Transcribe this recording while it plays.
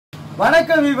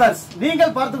வணக்கம் வீவர்ஸ்,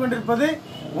 நீங்கள் பார்த்து கொண்டிருப்பது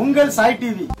உங்கள் சாய்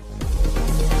டிவி.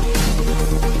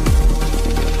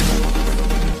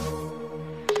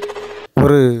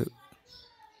 ஒரு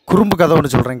குறும்பு கதை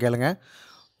ஒன்று சொல்கிறேன் கேளுங்க.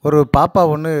 ஒரு பாப்பா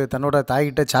ஒன்று தன்னோட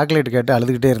தாய்கிட்ட சாக்லேட் கேட்டு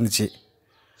அழுதுகிட்டே இருந்துச்சு.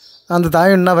 அந்த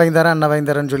தாய் என்ன வாங்கி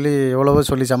தரேன்னு சொல்லி எவ்வளவோ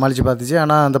சொல்லி சமாளித்து பார்த்துச்சு.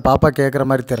 ஆனால் அந்த பாப்பா கேட்குற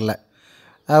மாதிரி தெரில.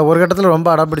 ஒரு கட்டத்தில் ரொம்ப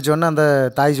அடம் பிடிச்சோன்னே அந்த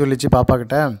தாய் சொல்லிச்சு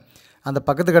பாப்பாக்கிட்ட, அந்த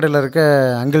பக்கத்து கடையில் இருக்க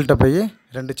அங்கிள்கிட்ட போய்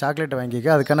 2 சாக்லேட்டை வாங்கிக்க,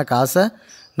 அதுக்கான காசை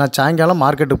நான் சாயங்காலம்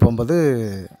மார்க்கெட்டுக்கு போகும்போது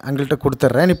அங்கிள்கிட்ட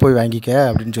கொடுத்துட்றேன், நீ போய் வாங்கிக்க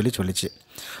அப்படின்னு சொல்லிச்சு.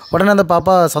 உடனே அந்த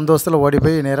பாப்பா சந்தோஷத்தில் ஓடி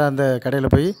போய் நேராக அந்த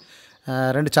கடையில் போய்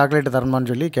 2 சாக்லேட்டு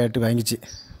தரணுமான்னு சொல்லி கேட்டு வாங்கிச்சு.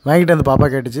 வாங்கிட்டு அந்த பாப்பா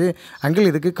கேட்டுச்சு, அங்கிள்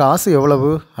இதுக்கு காசு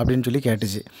எவ்வளவு அப்படின்னு சொல்லி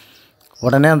கேட்டுச்சு.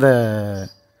 உடனே அந்த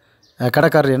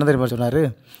கடைக்காரர் என்ன தெரியுமா சொன்னார்,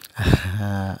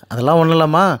 அதெல்லாம் ஒன்றும்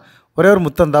இல்லைம்மா, ஒரே ஒரு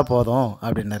முத்தம் தான் போதும்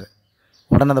அப்படின்னாரு.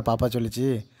 உடனே அந்த பாப்பா சொல்லிச்சு,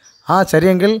 சரி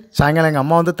அங்கிள், சாயங்காலம் எங்கள்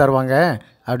அம்மா வந்து தருவாங்க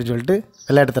அப்படின்னு சொல்லிட்டு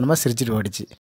விளையாட்டுத்தனமாக சிரிச்சிட்டு ஓடிச்சு.